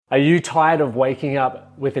Are you tired of waking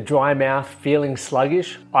up with a dry mouth, feeling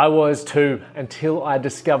sluggish? I was too, until I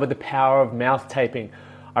discovered the power of mouth taping.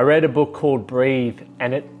 I read a book called Breathe,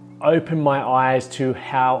 and it opened my eyes to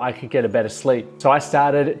how I could get a better sleep. So I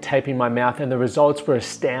started taping my mouth, and the results were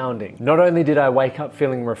astounding. Not only did I wake up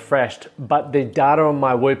feeling refreshed, but the data on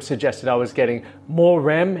my Whoop suggested I was getting more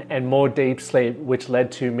REM and more deep sleep, which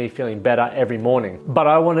led to me feeling better every morning. But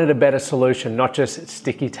I wanted a better solution, not just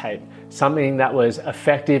sticky tape, something that was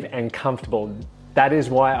effective and comfortable. That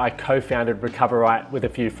is why I co-founded Recover Right with a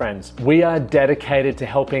few friends. We are dedicated to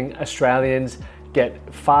helping Australians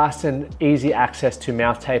get fast and easy access to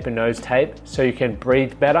mouth tape and nose tape so you can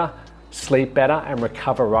breathe better, sleep better, and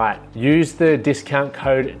recover right. Use the discount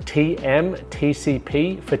code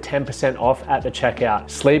TMTCP for 10% off at the checkout.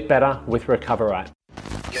 Sleep better with Recover Right.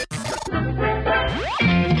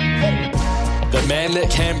 The Men That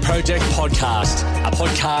Can Project podcast, a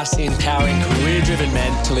podcast empowering career-driven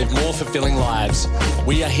men to live more fulfilling lives.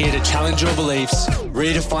 We are here to challenge your beliefs,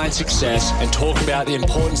 redefine success, and talk about the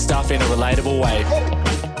important stuff in a relatable way.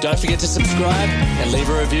 Don't forget to subscribe and leave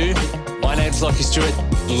a review. My name's Lachie, Stuart.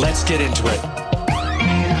 Let's get into it.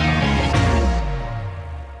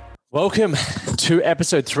 Welcome to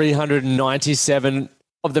episode 397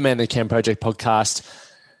 of the Men That Can Project podcast.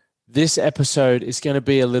 This episode is going to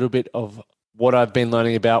be a little bit of what I've been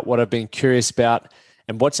learning about, what I've been curious about,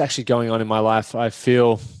 and what's actually going on in my life. I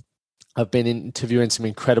feel I've been interviewing some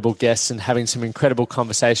incredible guests and having some incredible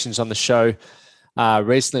conversations on the show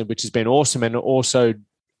recently, which has been awesome. And also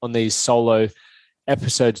on these solo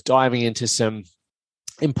episodes, diving into some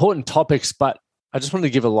important topics. But I just wanted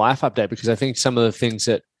to give a life update because I think some of the things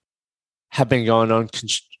that have been going on can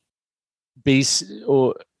be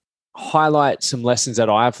or highlight some lessons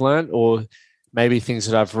that I've learned, or maybe things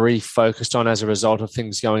that I've refocused on as a result of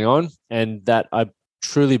things going on, and that I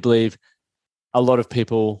truly believe a lot of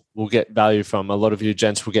people will get value from. A lot of you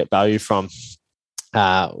gents will get value from,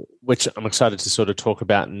 which I'm excited to sort of talk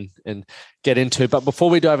about and get into. But before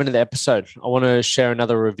we dive into the episode, I want to share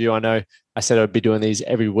another review. I know I said I'd be doing these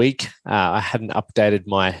every week. I hadn't updated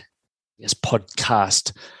my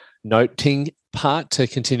podcast noting part to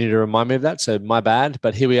continue to remind me of that, so my bad,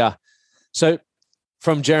 but here we are. So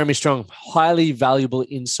from Jeremy Strong, highly valuable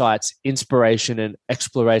insights, inspiration, and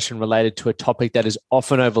exploration related to a topic that is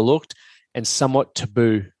often overlooked and somewhat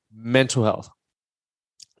taboo: mental health.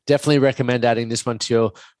 Definitely recommend adding this one to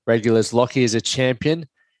your regulars. Lachie is a champion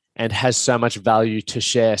and has so much value to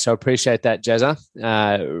share. So appreciate that, Jezza.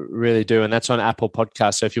 Really do. And that's on Apple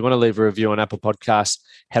Podcasts. So if you want to leave a review on Apple Podcasts,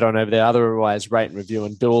 head on over there. Otherwise, rate and review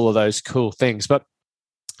and do all of those cool things. But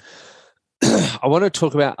I want to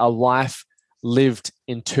talk about a life lived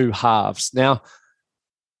in two halves. Now,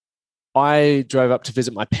 I drove up to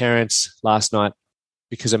visit my parents last night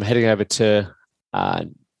because I'm heading over to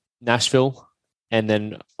Nashville and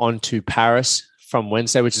then on to Paris from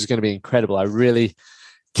Wednesday, which is going to be incredible. I really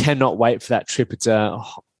cannot wait for that trip. It's I'm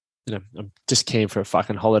just keen for a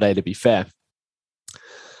fucking holiday, to be fair.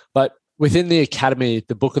 But within the Academy,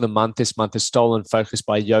 the book of the month this month is Stolen Focus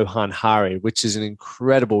by Johann Hari, which is an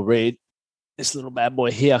incredible read. This little bad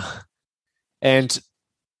boy here. And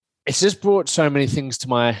it's just brought so many things to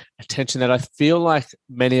my attention that I feel like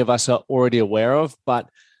many of us are already aware of, but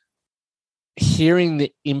hearing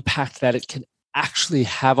the impact that it can actually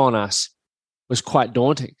have on us was quite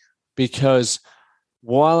daunting, because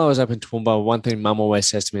while I was up in Toowoomba, one thing Mum always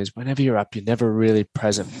says to me is, whenever you're up, you're never really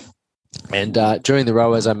present. And during the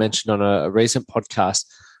row, as I mentioned on a recent podcast,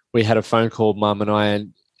 we had a phone call, Mum and I,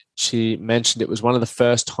 and she mentioned it was one of the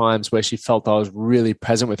first times where she felt I was really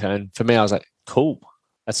present with her. And for me, I was like, cool.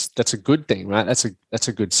 That's a good thing, right? That's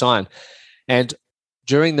a good sign. And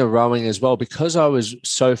during the rowing as well, because I was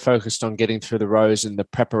so focused on getting through the rows and the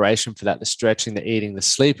preparation for that, the stretching, the eating, the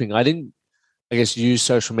sleeping, I didn't, use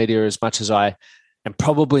social media as much as I am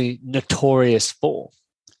probably notorious for.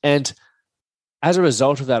 And as a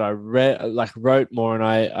result of that, I wrote more, and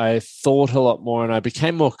I thought a lot more, and I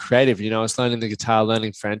became more creative. I was learning the guitar,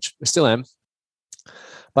 learning French. I still am.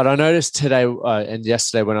 But I noticed today and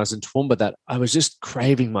yesterday when I was in Toowoomba that I was just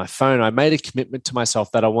craving my phone. I made a commitment to myself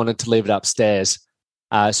that I wanted to leave it upstairs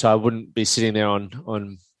so I wouldn't be sitting there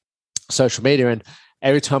on social media. And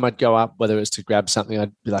every time I'd go up, whether it was to grab something,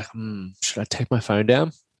 I'd be like, should I take my phone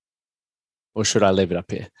down or should I leave it up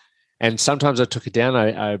here? And sometimes I took it down.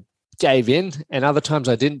 I gave in, and other times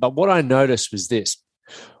I didn't. But what I noticed was this: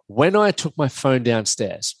 when I took my phone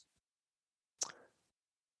downstairs,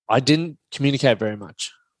 I didn't communicate very much.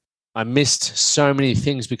 I missed so many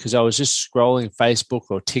things because I was just scrolling Facebook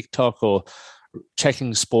or TikTok or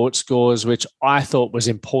checking sports scores, which I thought was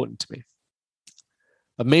important to me.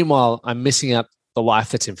 But meanwhile, I'm missing out the life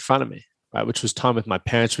that's in front of me, right? Which was time with my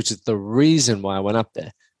parents, which is the reason why I went up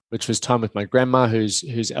there, which was time with my grandma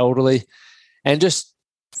who's elderly, and just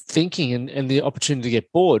thinking and the opportunity to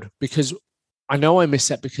get bored, because I know I missed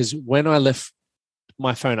that, because when I left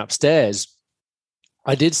my phone upstairs,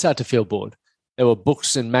 I did start to feel bored. There were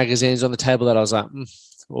books and magazines on the table that I was like,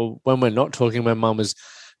 well, when we're not talking, when mum was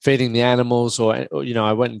feeding the animals, or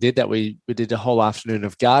I went and did that. We did a whole afternoon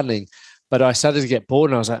of gardening, but I started to get bored,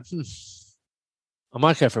 and I was like, I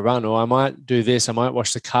might go for a run, or I might do this. I might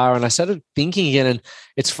wash the car. And I started thinking again. And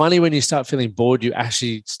it's funny, when you start feeling bored, you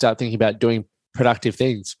actually start thinking about doing productive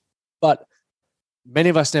things. But many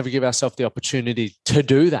of us never give ourselves the opportunity to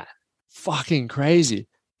do that. Fucking crazy.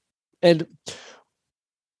 And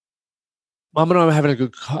Mum and I were having a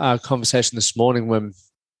good conversation this morning when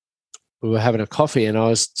we were having a coffee, and I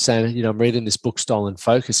was saying, I'm reading this book, Stolen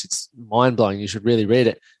Focus. It's mind-blowing. You should really read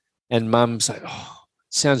it. And Mum's like, it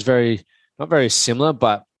sounds not very similar,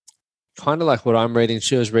 but kind of like what I'm reading.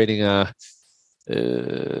 She was reading, where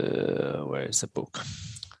is the book?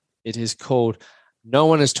 It is called No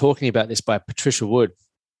One Is Talking About This by Patricia Wood.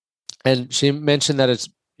 And she mentioned that it's,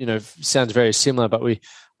 sounds very similar, but we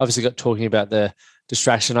obviously got talking about the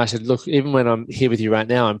distraction. I said, look, even when I'm here with you right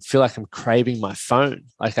now, I feel like I'm craving my phone.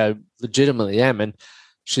 Like I legitimately am. And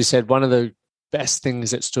she said one of the best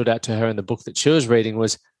things that stood out to her in the book that she was reading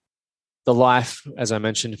was the life, as I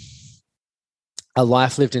mentioned, a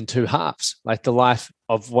life lived in two halves, like the life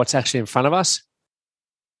of what's actually in front of us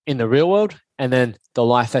in the real world, and then the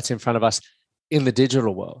life that's in front of us in the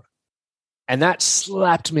digital world. And that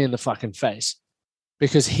slapped me in the fucking face,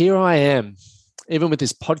 because here I am, even with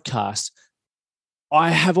this podcast, I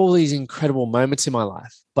have all these incredible moments in my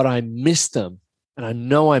life, but I miss them. And I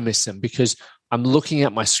know I miss them because I'm looking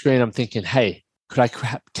at my screen. I'm thinking, hey, could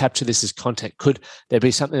I capture this as content? Could there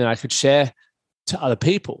be something that I could share to other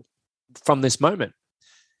people from this moment?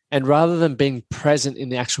 And rather than being present in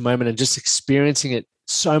the actual moment and just experiencing it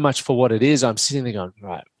so much for what it is, I'm sitting there going,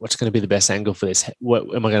 right, what's going to be the best angle for this?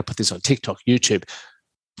 What, am I going to put this on TikTok, YouTube?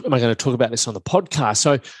 Am I going to talk about this on the podcast?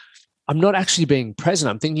 So I'm not actually being present.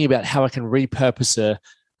 I'm thinking about how I can repurpose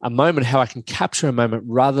a moment, how I can capture a moment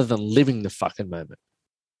rather than living the fucking moment.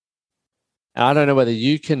 And I don't know whether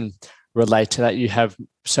you can relate to that. You have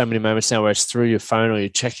so many moments now where it's through your phone, or you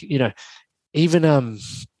check, even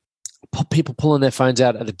people pulling their phones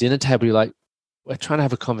out at the dinner table. You're like, we're trying to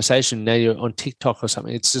have a conversation. Now you're on TikTok or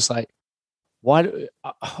something. It's just like, why?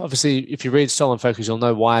 Obviously, if you read Stolen Focus, you'll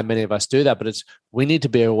know why many of us do that. But we need to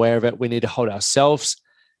be aware of it. We need to hold ourselves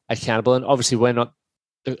accountable. And obviously, we're not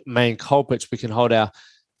the main culprits. We can hold our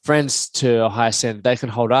friends to a higher standard. They can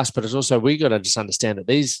hold us. But it's also, we got to just understand that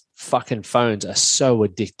these fucking phones are so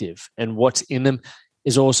addictive, and what's in them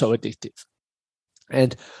is also addictive.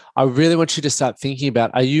 And I really want you to start thinking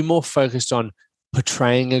about, are you more focused on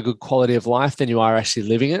portraying a good quality of life than you are actually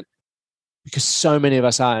living it? Because so many of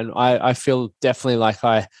us are. And I feel definitely like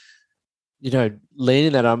lean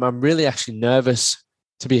in that. I'm really actually nervous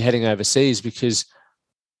to be heading overseas, because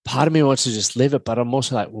part of me wants to just live it. But I'm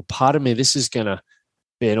also like, well, part of me, this is going to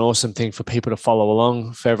be an awesome thing for people to follow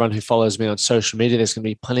along. For everyone who follows me on social media, there's going to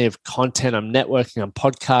be plenty of content. I'm networking, I'm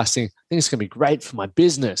podcasting. I think it's going to be great for my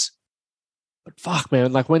business. But fuck,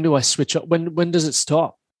 man, like, when do I switch up? When does it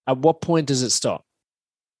stop? At what point does it stop?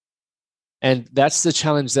 And that's the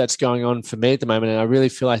challenge that's going on for me at the moment. And I really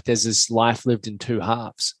feel like there's this life lived in two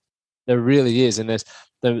halves. There really is. And there's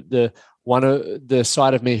the one of the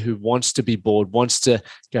side of me who wants to be bored, wants to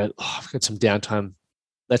go, I've got some downtime.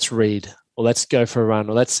 Let's read, or let's go for a run,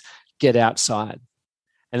 or let's get outside.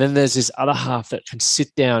 And then there's this other half that can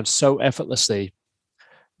sit down so effortlessly,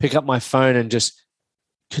 pick up my phone and just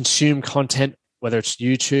consume content, whether it's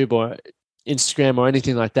YouTube or Instagram or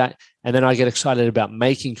anything like that. And then I get excited about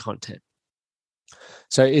making content.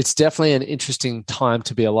 So it's definitely an interesting time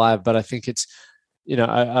to be alive. But I think it's,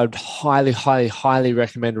 I'd highly, highly, highly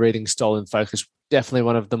recommend reading Stolen Focus. Definitely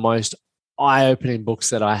one of the most eye-opening books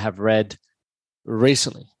that I have read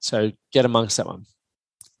recently. So get amongst that one.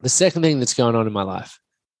 The second thing that's going on in my life,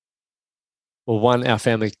 well, one, our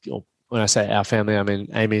family, or when I say our family, I mean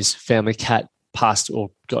Amy's family cat passed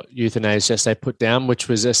or got euthanized yesterday, put down, which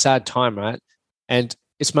was a sad time, right? And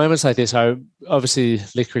it's moments like this. Obviously,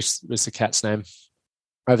 Licorice was the cat's name.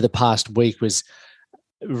 Over the past week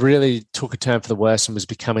really took a turn for the worse and was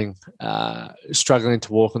becoming struggling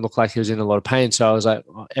to walk and looked like he was in a lot of pain. So I was like,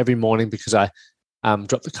 every morning, because I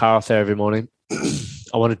dropped the car off there every morning,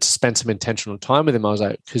 I wanted to spend some intentional time with him. I was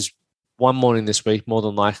like, because one morning this week, more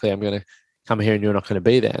than likely, I'm going to come here and you're not going to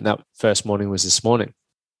be there. And that first morning was this morning.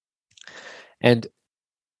 And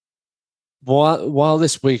while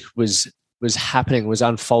this week was was happening, was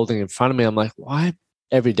unfolding in front of me. I'm like, why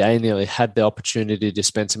every day nearly had the opportunity to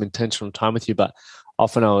spend some intentional time with you, but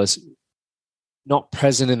often I was not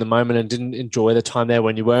present in the moment and didn't enjoy the time there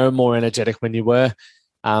when you were more energetic, when you were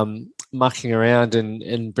mucking around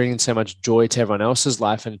and bringing so much joy to everyone else's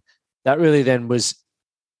life. And that really then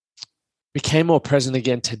became more present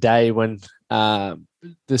again today when the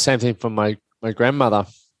same thing from my grandmother.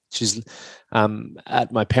 She's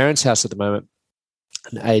at my parents' house at the moment,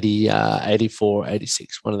 84,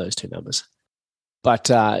 86, one of those two numbers. But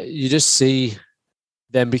you just see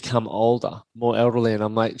them become older, more elderly. And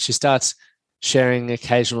I'm like, she starts sharing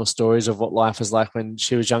occasional stories of what life was like when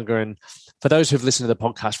she was younger. And for those who've listened to the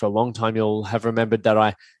podcast for a long time, you'll have remembered that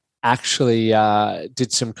I actually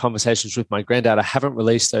did some conversations with my granddad. I haven't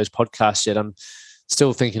released those podcasts yet. I'm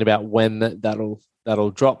still thinking about when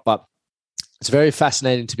that'll drop. But it's very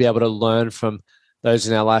fascinating to be able to learn from those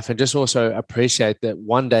in our life and just also appreciate that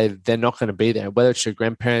one day they're not going to be there, whether it's your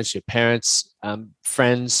grandparents, your parents,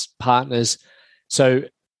 friends, partners. So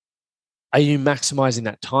are you maximizing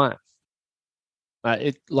that time?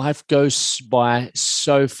 Life goes by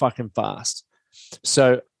so fucking fast.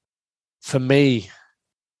 So for me,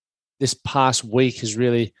 this past week has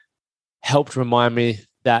really helped remind me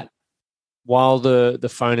that while the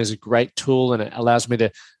phone is a great tool and it allows me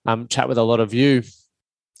to chat with a lot of you,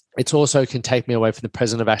 it also can take me away from the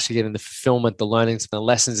present of actually getting the fulfillment, the learnings, and the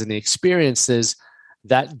lessons and the experiences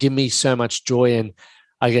that give me so much joy and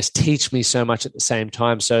I guess teach me so much at the same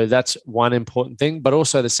time. So that's one important thing. But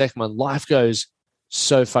also the second one, life goes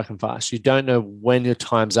so fucking fast. You don't know when your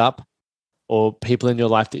time's up or people in your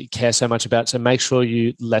life that you care so much about. So make sure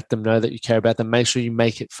you let them know that you care about them. Make sure you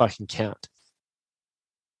make it fucking count.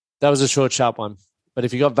 That was a short, sharp one. But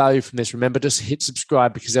if you got value from this, remember just hit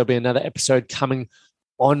subscribe because there'll be another episode coming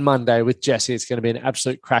on Monday with Jesse. It's going to be an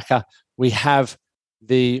absolute cracker. We have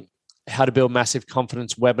the How to Build Massive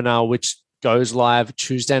Confidence webinar, which goes live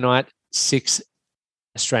Tuesday night, 6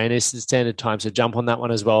 Australian Eastern Standard Time. So jump on that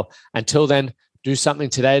one as well. Until then, do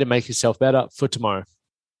something today to make yourself better for tomorrow.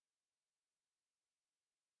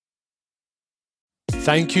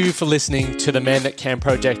 Thank you for listening to the Man That Can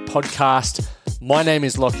Project podcast. My name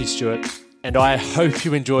is Lachie Stuart, and I hope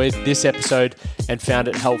you enjoyed this episode and found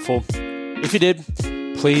it helpful. If you did,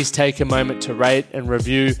 please take a moment to rate and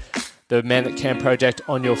review the Man That Can Project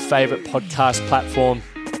on your favorite podcast platform.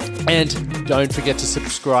 And don't forget to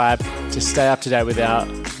subscribe to stay up to date with our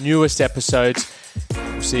newest episodes.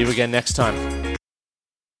 We'll see you again next time.